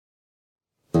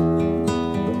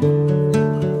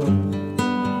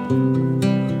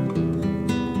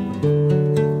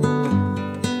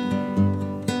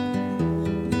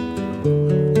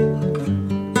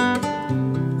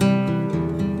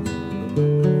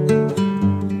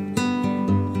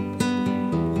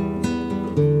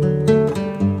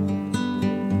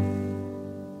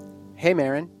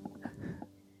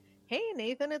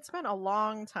Alan, it's been a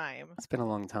long time. It's been a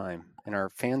long time, and our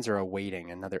fans are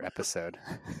awaiting another episode.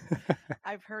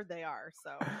 I've heard they are,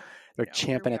 so They're here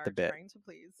champing we at the are bit. trying to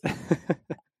please.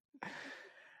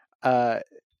 uh,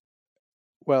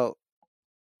 well,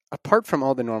 apart from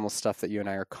all the normal stuff that you and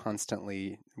I are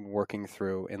constantly working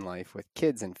through in life with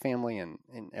kids and family and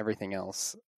everything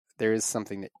else, there is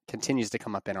something that continues to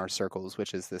come up in our circles,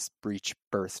 which is this breech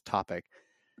birth topic.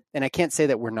 And I can't say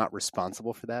that we're not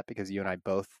responsible for that, because you and I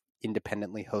both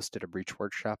independently hosted a breech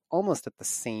workshop almost at the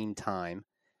same time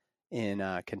in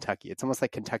Kentucky. It's almost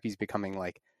like Kentucky's becoming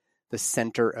like the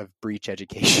center of breech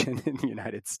education in the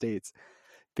United States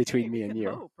between Hey, me we and can you.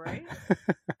 hope, right?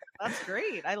 That's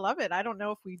great. I love it. I don't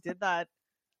know if we did that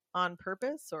on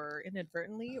purpose or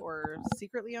inadvertently or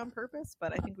secretly on purpose,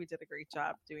 but I think we did a great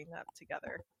job doing that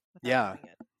together without Yeah. knowing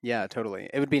it. Yeah,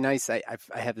 totally. It would be nice. I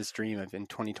have this dream of in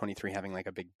 2023 having like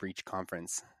a big breech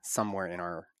conference somewhere in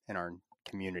our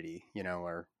community. You know,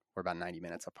 or we're about 90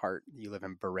 minutes apart. You live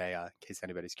in Berea, in case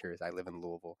anybody's curious. I live in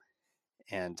Louisville,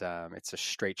 and it's a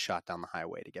straight shot down the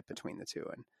highway to get between the two.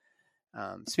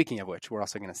 And speaking of which, we're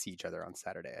also going to see each other on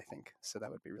Saturday, I think. So that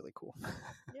would be really cool.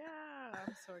 Yeah,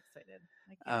 I'm so excited.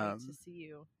 I can't wait to see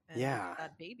you and Yeah.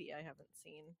 that baby I haven't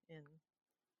seen in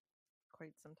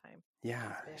quite some time.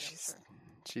 Yeah, Big,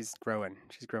 she's growing.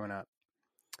 She's growing up.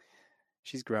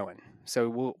 She's growing. So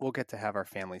we'll get to have our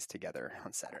families together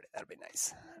on Saturday. That'll be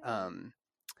nice.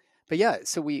 But yeah,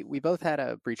 so we both had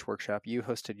a breech workshop. You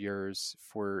hosted yours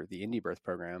for the Indie Birth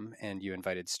program, and you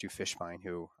invited Stu Fishbein,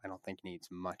 who I don't think needs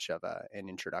much of an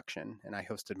introduction. And I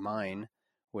hosted mine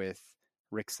with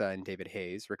Rixa and David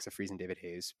Hayes, Rixa Fries and David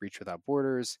Hayes, Breech Without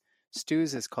Borders.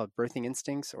 Stu's is called Birthing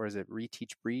Instincts, or is it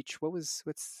Reteach Breech?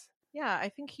 What's? Yeah, I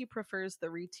think he prefers the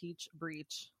Reteach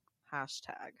Breech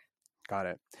hashtag. Got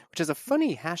it. Which is a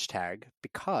funny hashtag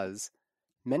because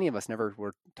many of us never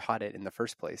were taught it in the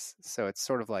first place. So it's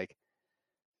sort of like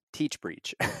teach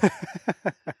breech.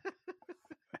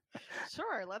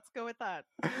 Sure, let's go with that.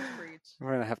 Teach breech.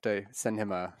 We're gonna have to send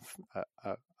him a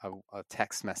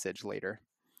text message later.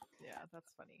 Yeah,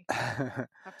 that's funny.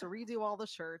 Have to redo all the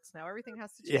shirts. Now everything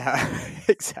has to change. Yeah,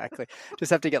 exactly. Just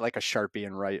have to get like a Sharpie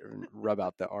and rub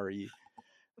out the RE.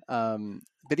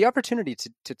 But the opportunity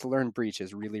to learn breech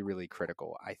is really, really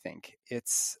critical, I think.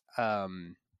 It's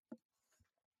the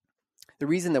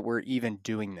reason that we're even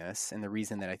doing this, and the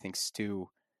reason that I think Stu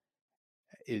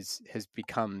has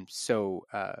become so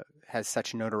has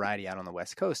such notoriety out on the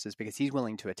West Coast is because he's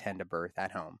willing to attend a birth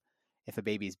at home if a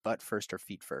baby's butt first or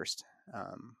feet first,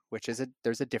 which is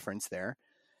there's a difference there,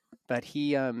 but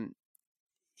he's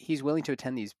willing to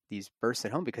attend these births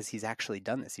at home because he's actually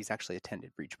done this. He's actually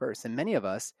attended breech births, and many of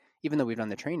us, even though we've done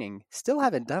the training, still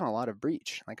haven't done a lot of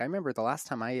breech. Like I remember the last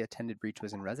time I attended breech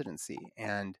was in residency,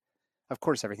 and of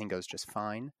course everything goes just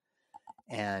fine.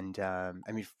 And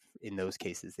I mean, in those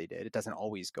cases they did. It doesn't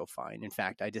always go fine. In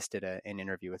fact, I just did an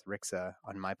interview with Rixa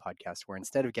on my podcast where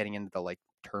instead of getting into the like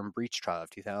term breech trial of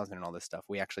 2000 and all this stuff,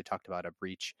 we actually talked about a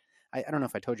breech. I don't know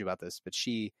if I told you about this, but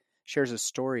she shares a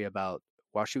story about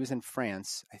while she was in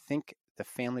France, I think the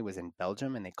family was in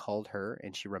Belgium and they called her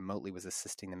and she remotely was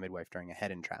assisting the midwife during a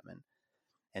head entrapment.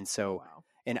 And so, wow.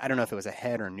 And I don't know if it was a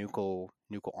head or nuchal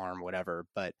arm, whatever,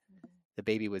 but the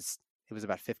baby was, it was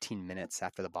about 15 minutes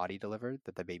after the body delivered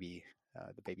that the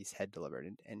baby's head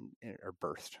delivered or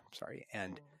birthed. Sorry.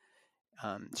 And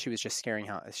she was just sharing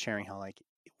how like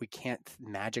we can't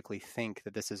magically think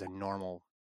that this is a normal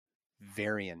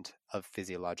variant of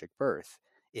physiologic birth.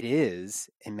 It is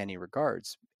in many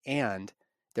regards, and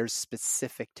there's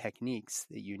specific techniques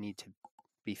that you need to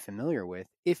be familiar with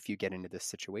if you get into this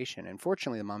situation. And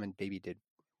fortunately, the mom and baby did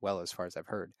well as far as I've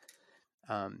heard.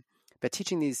 But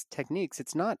teaching these techniques,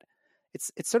 it's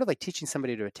sort of like teaching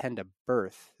somebody to attend a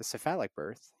birth, a cephalic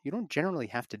birth. You don't generally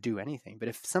have to do anything, but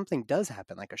if something does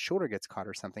happen, like a shoulder gets caught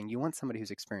or something, you want somebody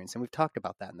who's experienced. And we've talked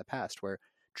about that in the past, where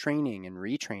training and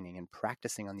retraining and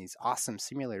practicing on these awesome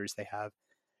simulators they have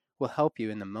will help you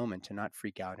in the moment to not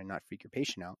freak out and not freak your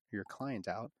patient out or your client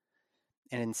out,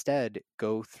 and instead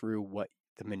go through what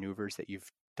the maneuvers that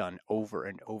you've done over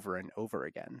and over and over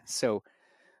again. So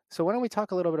why don't we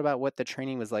talk a little bit about what the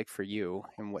training was like for you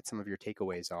and what some of your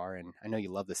takeaways are? And I know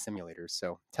you love the simulators,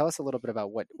 so tell us a little bit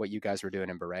about what you guys were doing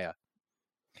in Berea.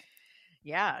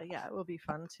 Yeah, it will be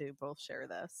fun to both share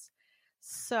this.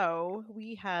 So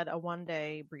we had a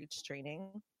 1-day breech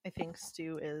training. I think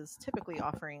Stu is typically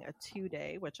offering a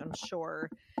 2-day, which I'm sure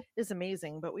is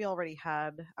amazing, but we already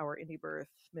had our Indie Birth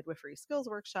midwifery skills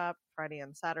workshop Friday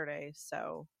and Saturday,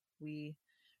 so we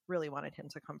really wanted him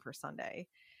to come for Sunday.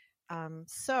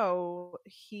 So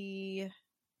he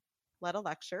led a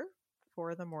lecture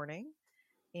for the morning,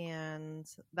 And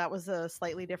that was a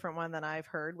slightly different one than I've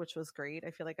heard, which was great.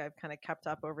 I feel like I've kind of kept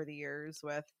up over the years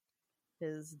with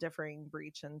his differing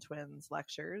breech and twins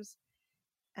lectures.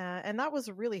 And that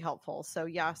was really helpful. So,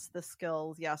 yes, the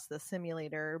skills, yes, the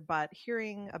simulator, but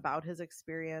hearing about his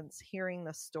experience, hearing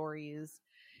the stories,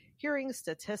 hearing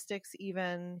statistics,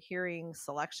 even hearing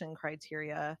selection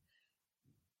criteria,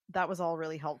 that was all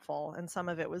really helpful. And some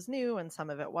of it was new and some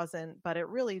of it wasn't, but it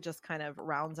really just kind of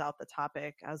rounds out the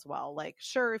topic as well. Like,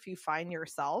 sure, if you find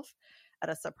yourself at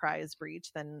a surprise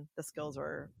breach, then the skills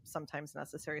are sometimes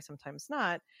necessary, sometimes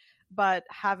not. But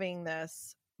having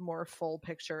this more full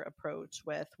picture approach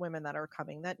with women that are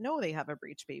coming that know they have a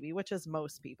breech baby, which is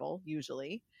most people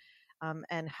usually,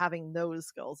 and having those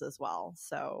skills as well.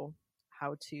 So,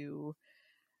 how to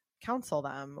counsel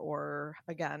them, or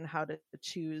again, how to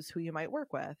choose who you might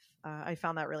work with. I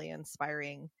found that really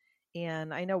inspiring.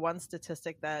 And I know one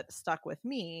statistic that stuck with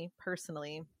me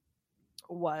personally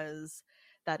was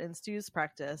that in Stu's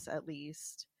practice, at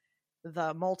least,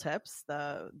 the multips,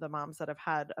 the moms that have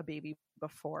had a baby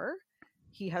before,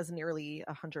 he has nearly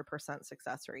 100%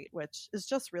 success rate, which is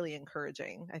just really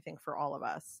encouraging, I think, for all of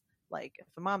us. Like, if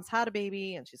a mom's had a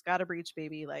baby and she's got a breech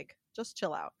baby, like, just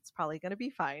chill out. It's probably going to be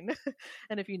fine.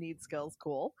 And if you need skills,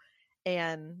 cool.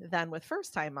 And then with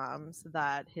first time moms,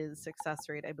 that his success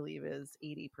rate, I believe, is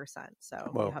 80%. So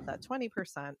you Whoa. have that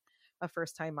 20% of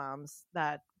first time moms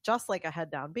that, just like a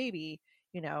head down baby,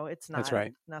 it's That's not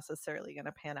right. necessarily going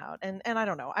to pan out. And I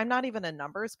don't know, I'm not even a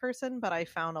numbers person, but I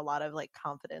found a lot of like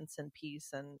confidence and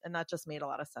peace, and that just made a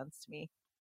lot of sense to me.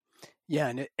 Yeah,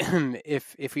 and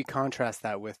if we contrast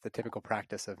that with the typical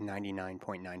practice of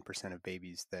 99.9% of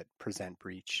babies that present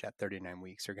breech at 39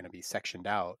 weeks are going to be sectioned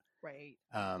out, Right.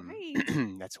 um,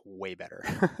 Right. that's way better.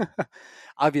 Right.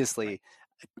 Obviously,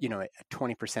 a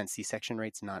 20% C-section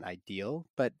rate's not ideal,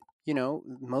 but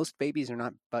most babies are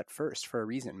not butt first for a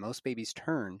reason. Most babies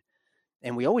turn,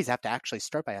 and we always have to actually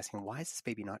start by asking, why is this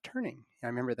baby not turning? I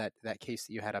remember that case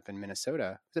that you had up in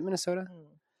Minnesota. Was it Minnesota?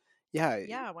 Mm. Yeah,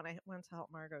 Yeah, when I went to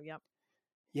help Margot. Yep.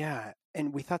 yeah,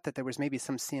 and we thought that there was maybe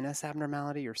some CNS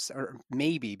abnormality, or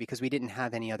maybe because we didn't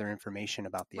have any other information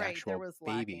about the Right. There actual was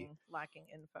baby. lacking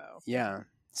info. Yeah.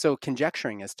 So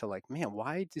conjecturing as to like, man,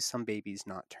 why do some babies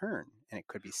not turn? And it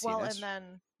could be Well, and CNS.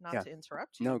 then, not Yeah. to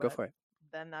interrupt you, No, go but for it.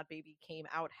 then that baby came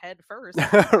out head first,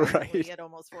 surprisingly, Right. at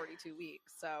almost 42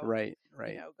 weeks. So, Right.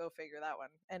 Right. go figure that one.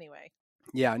 Anyway.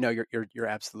 Yeah. No, you're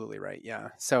absolutely right.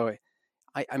 Yeah. So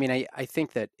I mean, I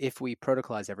think that if we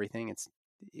protocolize everything,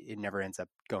 it never ends up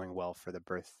going well for the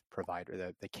birth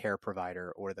provider, the care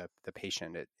provider, or the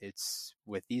patient. It's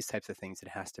with these types of things, it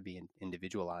has to be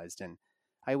individualized. And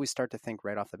I always start to think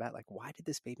right off the bat, like, why did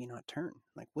this baby not turn?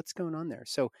 Like, what's going on there?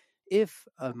 So if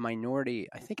a minority,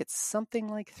 I think it's something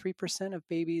like 3% of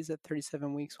babies at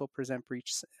 37 weeks will present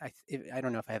breech. I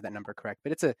don't know if I have that number correct,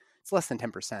 but it's less than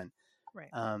 10%. Right.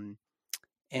 Um,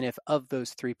 and if of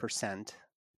those 3%,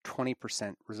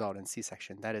 20% result in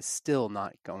C-section, that is still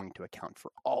not going to account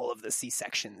for all of the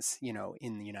C-sections,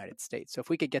 in the United States. So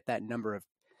if we could get that number of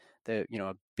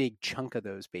a big chunk of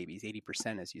those babies,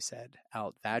 80%, as you said,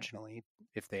 out vaginally,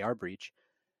 if they are breech,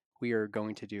 we are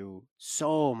going to do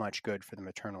so much good for the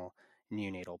maternal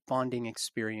neonatal bonding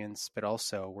experience, but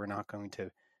also we're not going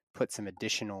to put some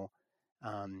additional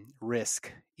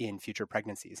risk in future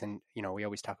pregnancies. And, we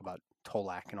always talk about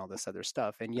TOLAC and all this other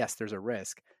stuff. And yes, there's a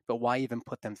risk, but why even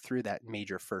put them through that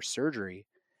major first surgery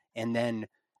and then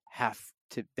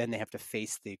they have to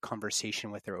face the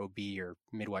conversation with their OB or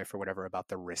midwife or whatever about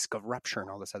the risk of rupture and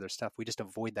all this other stuff. We just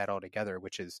avoid that altogether,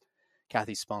 which is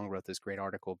Kathy Spong wrote this great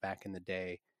article back in the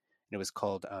day. And it was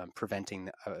called Preventing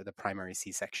the Primary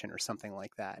C-Section or something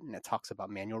like that. And it talks about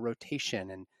manual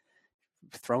rotation and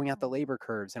throwing out the labor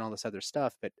curves and all this other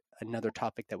stuff. But another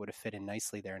topic that would have fit in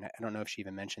nicely there, and I don't know if she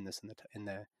even mentioned this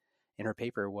in her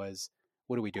paper, was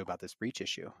what do we do about this breech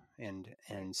issue? And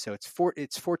so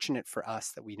it's fortunate for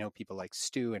us that we know people like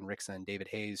Stu and Rixa and David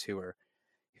Hayes who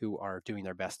are doing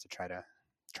their best to try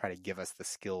to give us the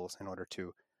skills in order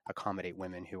to accommodate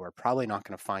women who are probably not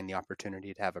going to find the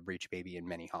opportunity to have a breech baby in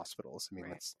many hospitals. I mean,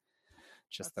 Right. that's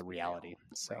just Let's the be real. reality.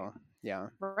 Right. So, yeah.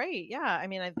 Right. Yeah. I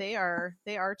mean, they are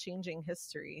changing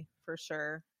history for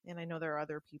sure. And I know there are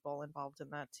other people involved in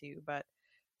that too, but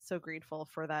so grateful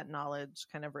for that knowledge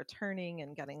kind of returning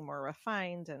and getting more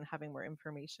refined and having more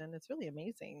information. It's really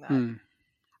amazing that Hmm.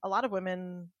 a lot of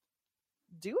women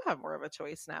do have more of a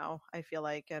choice now, I feel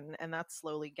like, and that's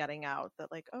slowly getting out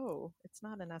that, like, oh, it's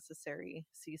not a necessary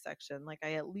C-section. Like,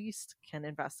 I at least can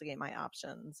investigate my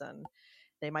options, and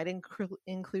they might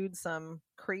include some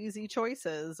crazy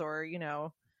choices, or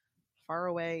far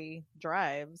away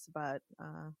drives, but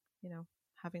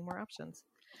having more options.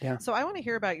 Yeah. So I want to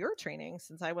hear about your training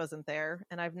since I wasn't there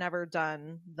and I've never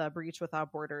done the Breech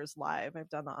Without Borders live. I've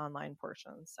done the online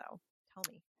portion. So tell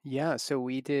me. Yeah, so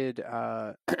we did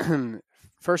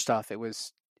first off, it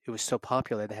was so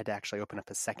popular they had to actually open up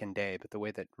a second day, but the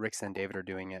way that Rixa and David are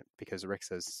doing it, because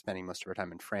Rixa's spending most of her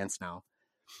time in France now,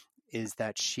 is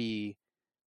that she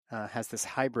has this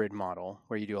hybrid model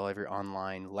where you do all of your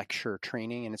online lecture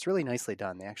training, and it's really nicely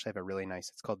done. They actually have a really nice,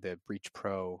 it's called the Breach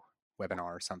Pro webinar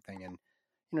or something, and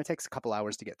it takes a couple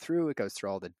hours to get through. It goes through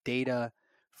all the data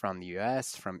from the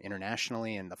US, from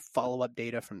internationally, and the follow-up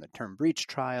data from the term breach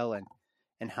trial, and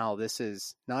how this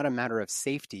is not a matter of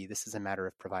safety. This is a matter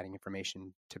of providing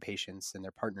information to patients and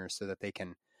their partners so that they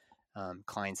can,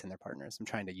 clients and their partners. I'm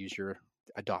trying to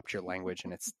adopt your language,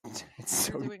 and it's You're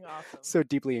so doing awesome. so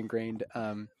deeply ingrained.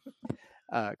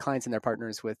 Clients and their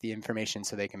partners with the information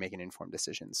so they can make an informed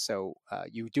decision. So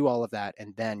you do all of that,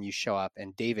 and then you show up,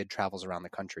 and David travels around the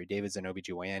country. David's an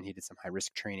OBGYN. He did some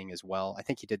high-risk training as well. I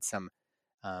think he did some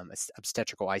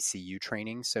obstetrical ICU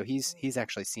training. So he's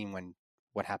actually seen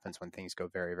what happens when things go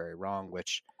very, very wrong,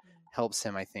 which helps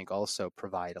him, I think, also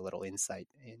provide a little insight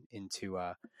into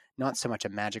not so much a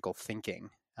magical thinking.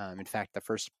 In fact, the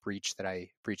first breach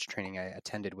training I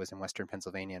attended was in Western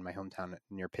Pennsylvania, in my hometown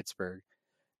near Pittsburgh.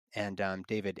 And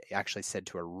David actually said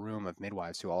to a room of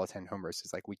midwives who all attend home births,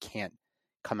 is like, we can't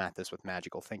come at this with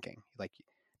magical thinking. Like,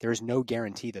 there is no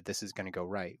guarantee that this is going to go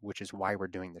right, which is why we're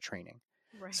doing the training.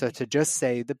 So Right. to just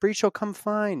say the breach will come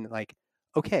fine, like,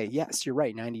 okay, yes, you're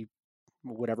right, 90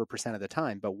 whatever percent of the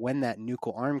time, but when that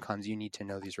nuchal arm comes, you need to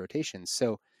know these rotations.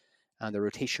 So the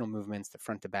rotational movements, the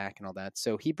front to back, and all that.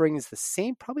 So he brings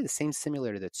probably the same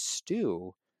simulator that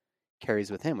Stu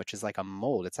carries with him, which is like a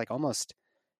mold. It's like almost,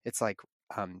 it's like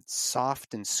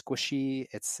soft and squishy.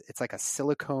 It's like a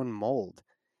silicone mold,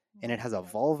 and it has a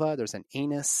vulva. There's an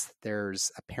anus.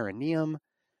 There's a perineum.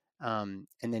 And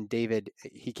then David,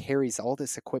 he carries all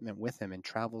this equipment with him and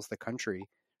travels the country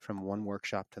from one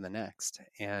workshop to the next.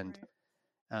 And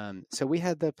Right. so we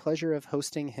had the pleasure of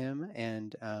hosting him,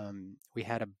 and we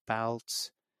had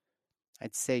about,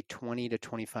 I'd say 20 to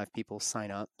 25 people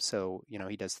sign up. So,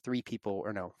 he does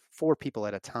 4 people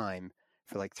at a time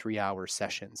for like 3-hour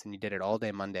sessions. And he did it all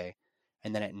day Monday.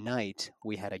 And then at night,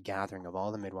 we had a gathering of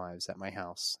all the midwives at my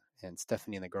house. And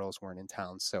Stephanie and the girls weren't in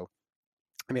town. So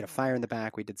I made a fire in the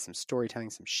back. We did some storytelling,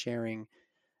 some sharing.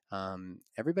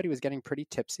 Everybody was getting pretty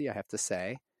tipsy, I have to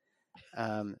say.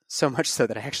 So much so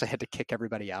that I actually had to kick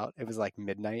everybody out. It was like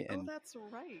midnight, Oh, and that's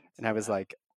right. and I was Yeah.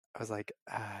 like,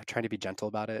 trying to be gentle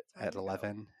about it Time at to go.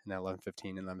 11 and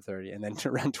 11:15 and 11:30, and then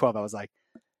around 12, I was like,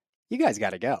 "You guys got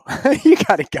to go. You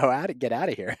got to go out and get out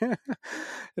of here."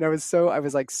 And I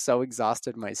was like so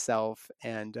exhausted myself,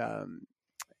 and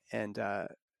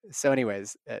so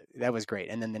anyways, that was great.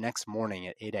 And then the next morning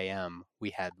at 8 a.m., we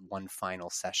had one final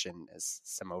session as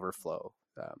some overflow,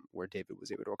 where David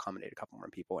was able to accommodate a couple more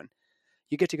people, and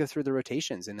you get to go through the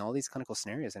rotations in all these clinical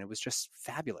scenarios, and it was just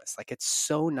fabulous. Like, it's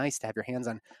so nice to have your hands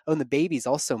on. Oh, and the baby's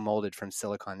also molded from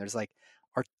silicone. There's like,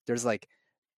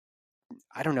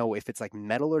 I don't know if it's like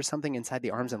metal or something inside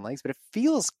the arms and Yeah. legs, but it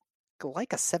feels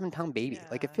like a 7-pound baby.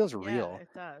 Like, it Yeah. feels Yeah, real. it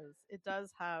does. It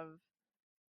does have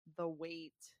the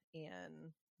weight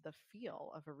and the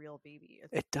feel of a real baby.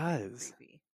 It's It kind of does.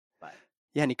 creepy, but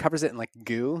Yeah, and he covers it in like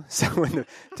goo, so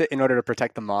in order to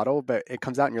protect the model, but it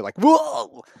comes out and you're like,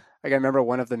 whoa! Like, I remember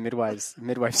one of the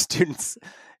midwife students,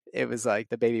 it was like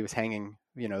the baby was hanging,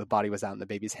 the body was out and the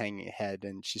baby's hanging head,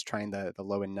 and she's trying the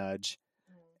low and nudge,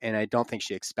 and I don't think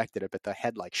she expected it, but the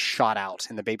head like shot out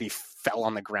and the baby fell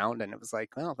on the ground, and it was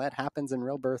like, well, that happens in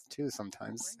real birth too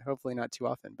sometimes. right, Hopefully not too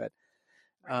often, but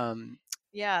right. um,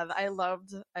 Yeah, I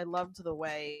loved the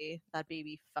way that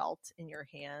baby felt in your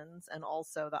hands and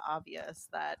also the obvious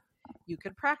that you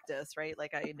could practice, right?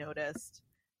 Like I noticed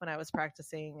when I was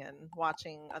practicing and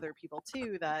watching other people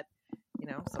too that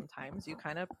sometimes you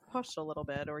kind of push a little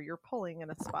bit or you're pulling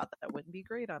in a spot that wouldn't be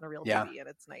great on a real yeah, baby and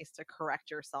it's nice to correct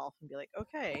yourself and be like,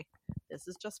 "Okay, this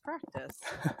is just practice."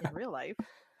 In real life,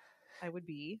 I would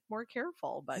be more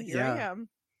careful, but here I yeah, am.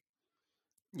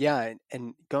 yeah,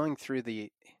 and going through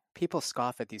the people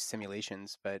scoff at these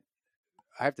simulations, but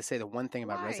I have to say the one thing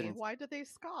about Why? residents, Why do they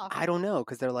scoff? I don't know,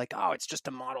 because they're like, oh, it's just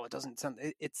a model. It doesn't sound.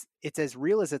 It's as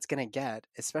real as it's gonna get.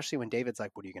 Especially when David's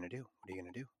like, what are you gonna do? What are you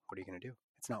gonna do? What are you gonna do?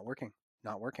 It's not working.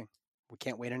 Not working. We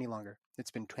can't wait any longer. It's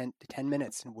been 10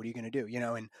 minutes, and what are you gonna do? And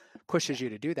Yeah. pushes you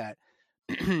to do that.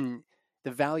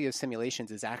 The value of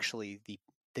simulations is actually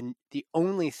the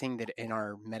only thing that in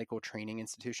our medical training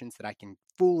institutions that I can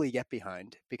fully get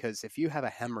behind, because if you have a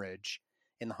hemorrhage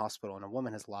in the hospital and a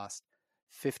woman has lost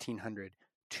 1,500,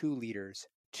 2 liters,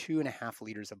 2.5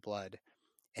 liters of blood,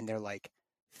 and they're like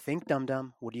think dum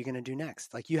dum, what are you going to do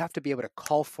next? Like you have to be able to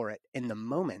call for it in the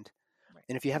moment. Right.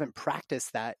 And if you haven't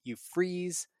practiced that, you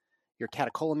freeze, your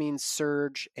catecholamines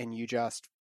surge, and you just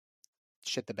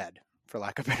shit the bed, for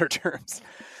lack of better terms.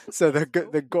 So That's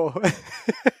true. the goal.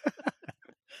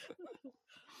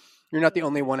 You're not the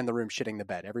only Okay. one in the room shitting the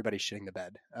bed. Everybody's shitting the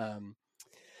bed.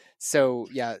 So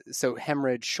yeah, so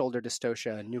hemorrhage, shoulder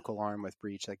dystocia, nuchal arm with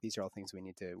breech, like these are all things we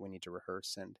need to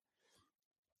rehearse.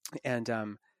 And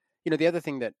the other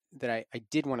thing that I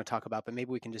did want to talk about, but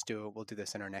maybe we can just we'll do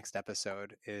this in our next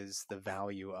episode, is the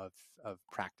value of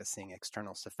practicing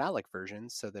external cephalic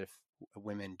versions, so that if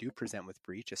women do present with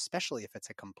breech, especially if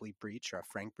it's a complete breech or a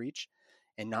frank breech,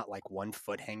 and not like one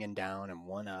foot hanging down and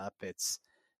one up, it's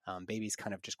babies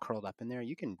kind of just curled up in there.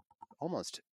 You can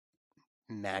almost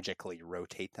magically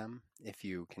rotate them if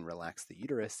you can relax the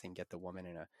uterus and get the woman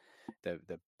in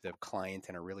the client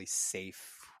in a really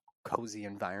safe, cozy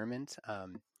environment.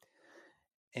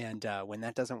 And when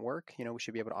that doesn't work, we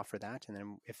should be able to offer that. And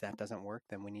then if that doesn't work,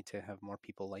 then we need to have more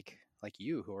people like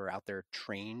you who are out there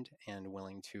trained and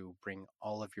willing to bring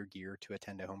all of your gear to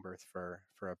attend a home birth for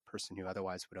a person who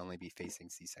otherwise would only be facing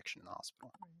C-section in the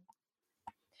hospital.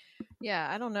 Yeah,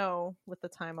 I don't know with the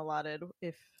time allotted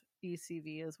if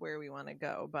ECV is where we want to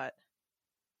go, but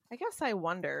I guess I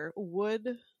wonder,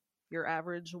 would your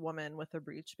average woman with a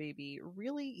breech baby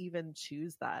really even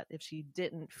choose that if she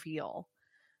didn't feel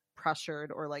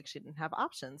pressured or like she didn't have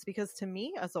options? Because to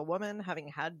me, as a woman having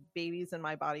had babies in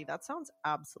my body, that sounds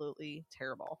absolutely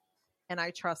terrible. And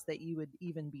I trust that you would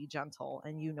even be gentle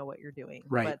and you know what you're doing.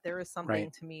 Right. But there is Right.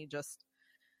 something to me just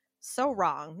so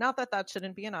wrong. Not that that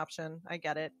shouldn't be an option. I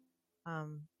get it.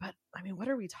 But I mean, what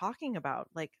are we talking about?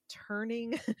 Like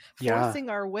turning, Yeah. forcing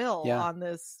our will Yeah. on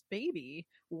this baby?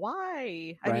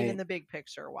 Why? I mean, in Right. the big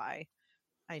picture, why?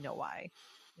 I know why.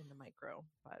 In the micro,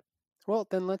 but Well,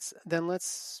 then let's.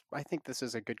 I think this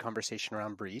is a good conversation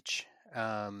around breach.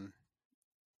 Um,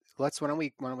 let's why don't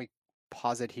we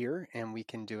pause it here and we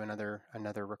can do another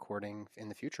recording in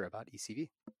the future about ECV.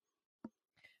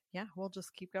 yeah, we'll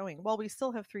just keep going. Well, we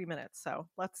still have 3 minutes, so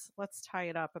let's tie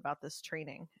it up about this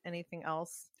training. Anything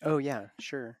else Oh yeah,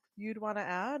 sure. you'd want to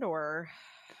add, or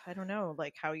I don't know,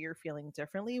 like how you're feeling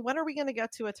differently? When are we going to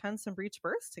get to attend some breech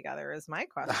births together? Is my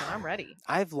question. I'm ready.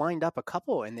 I've lined up a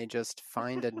couple and they just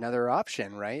find another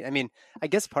option, right? I mean, I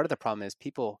guess part of the problem is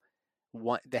people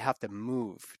they have to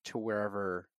move to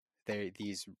wherever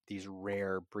these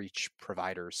rare breech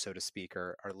providers, so to speak,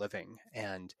 are living.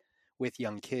 And with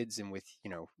young kids and with,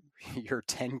 your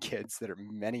 10 kids that are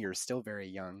many are still very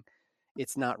young,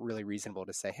 it's not really reasonable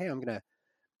to say, "Hey, I'm going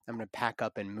to pack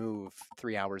up and move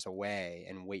 3 hours away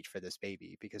and wait for this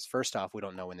baby," because first off, we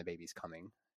don't know when the baby's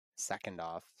coming.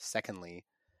 Secondly,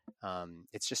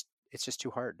 it's just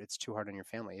too hard. It's too hard on your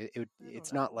family. I don't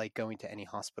It's not know. like going to any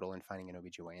hospital and finding an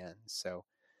OBGYN. So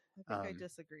I think I um,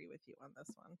 disagree with you on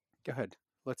this one. go ahead.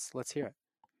 Let's hear it.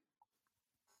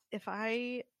 If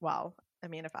I, well, I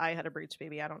mean, if I had a breech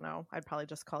baby, I don't know. I'd probably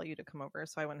just call you to come over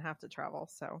so I wouldn't have to travel.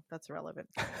 So that's irrelevant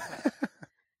to me. But,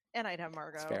 and I'd have It's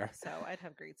Margot, fair. so I'd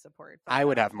have great support. I But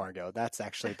would have Margot. That's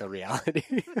actually the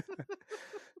reality.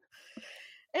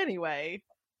 anyway,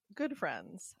 good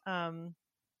friends.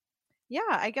 Yeah,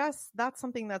 I guess that's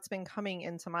something that's been coming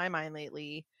into my mind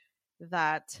lately,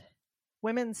 that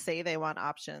women say they want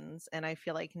options. And I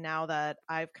feel like now that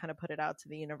I've kind of put it out to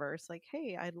the universe, like,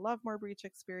 hey, I'd love more breech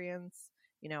experience.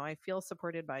 I feel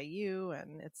supported by you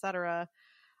and etc.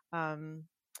 Um,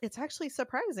 it's actually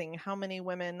surprising how many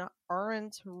women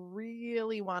aren't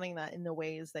really wanting that in the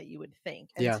ways that you would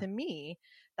think. And Yeah. to me,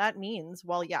 that means,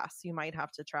 well, yes, you might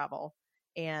have to travel.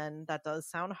 And that does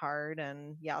sound hard.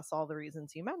 And yes, all the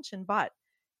reasons you mentioned, but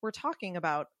we're talking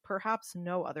about perhaps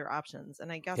no other options.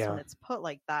 And I guess when Yeah. it's put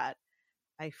like that,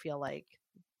 I feel like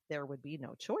there would be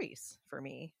no choice for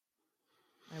me.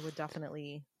 I would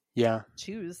definitely Yeah.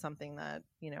 choose something that,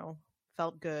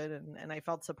 felt good and I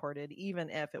felt supported, even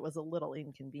if it was a little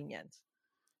inconvenient.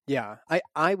 Yeah.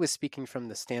 I was speaking from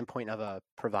the standpoint of a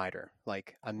provider,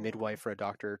 like a Mm. midwife or a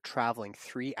doctor traveling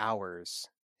 3 hours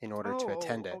in order to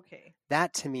attend Oh, it. okay.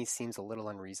 That to me seems a little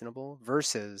unreasonable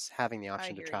versus having the I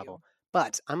option to hear travel. you.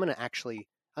 But I'm actually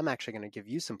going to give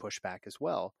you some pushback as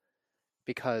well,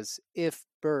 because if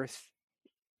birth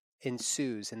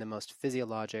ensues in the most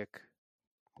physiologic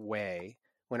way,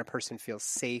 when a person feels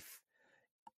safe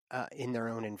in their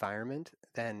own environment,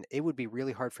 then it would be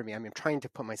really hard for me. I mean, I'm trying to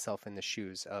put myself in the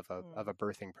shoes of a Mm.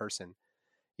 birthing person.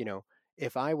 You know,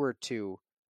 if I were to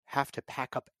have to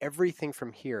pack up everything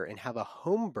from here and have a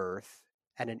home birth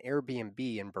at an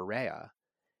Airbnb in Berea,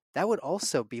 that would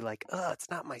also be like, oh, it's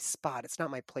not my spot, it's not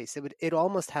my place. It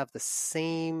almost have the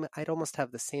same, I'd almost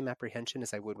have the same apprehension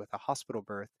as I would with a hospital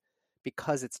birth,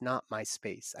 because it's not my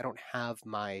space. I don't have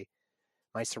my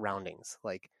surroundings.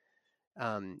 Like,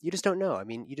 you just don't know. I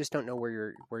mean, you just don't know where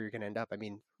you're going to end up. I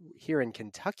mean, here in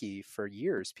Kentucky for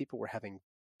years, people were having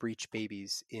breech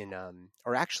babies in,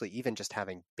 or actually even just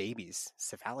having babies,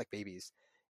 cephalic babies,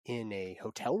 in a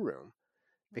hotel room,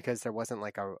 Right. because there wasn't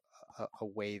like a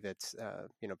way that,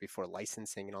 before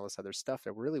licensing and all this other stuff,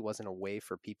 there really wasn't a way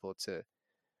for people to,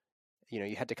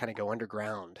 you had to kind of go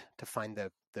underground to find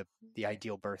the Right.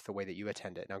 ideal birth the way that you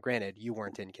attend it. Now, granted, you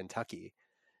weren't in Kentucky,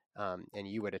 and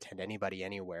you would attend anybody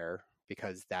anywhere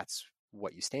because that's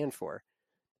what you stand for.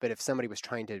 But if somebody was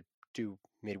trying to do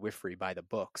midwifery by the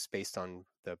books based on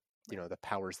Right. the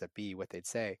powers that be, what they'd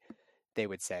say, they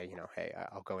would say, hey,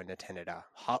 I'll go and attend at a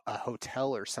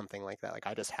hotel or something like that. Like,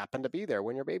 I just happen to be there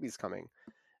when your baby's coming.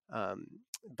 Um,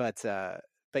 but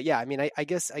yeah, I mean, I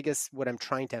guess what I'm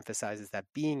trying to emphasize is that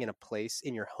being in a place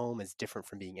in your home is different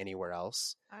from being anywhere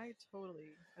else. I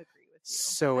totally agree with you.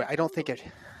 So I totally. I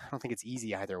don't think it's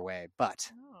easy either way.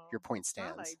 But your No, point it's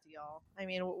not stands. ideal. I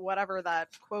mean, whatever that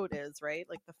quote is, right?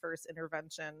 Like the first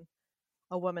intervention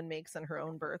a woman makes in her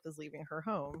own birth is leaving her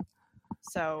home.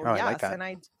 So, Oh, I like yes,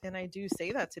 that. and I do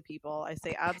say that to people. I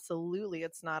say absolutely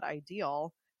it's not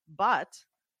ideal, but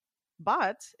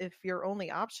if your only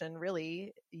option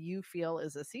really you feel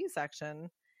is a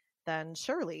C-section, then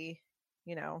surely,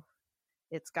 you know,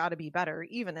 it's got to be better,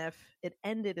 even if it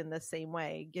ended in the same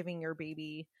way, giving your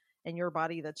baby and your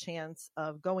body the chance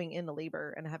of going into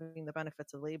labor and having the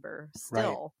benefits of labor Right.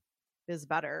 still is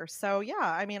better. So, yeah,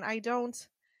 I mean, I don't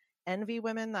envy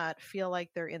women that feel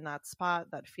like they're in that spot,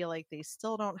 that feel like they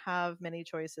still don't have many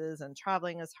choices and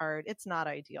traveling is hard. It's not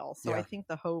ideal. So, I Yeah. think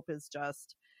the hope is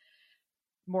just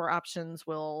more options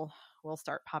will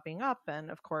start popping up. And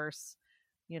of course,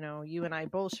 you and I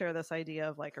both share this idea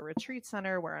of like a retreat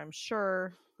center where I'm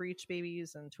sure breech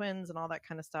babies and twins and all that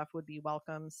kind of stuff would be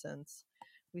welcome, since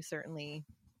we certainly,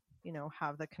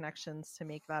 have the connections to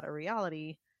make that a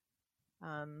reality.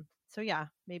 So yeah,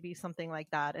 maybe something like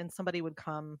that. And somebody would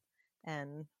come,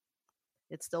 and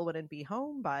it still wouldn't be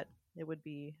home, but it would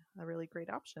be a really great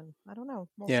option. I don't know.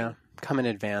 We'll Yeah. see. Come in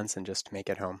advance and just make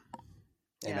it home.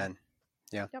 Yeah. Amen.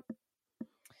 Yeah. Yep.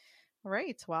 All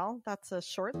right. Well, that's a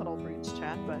short little breach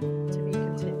chat, but to me,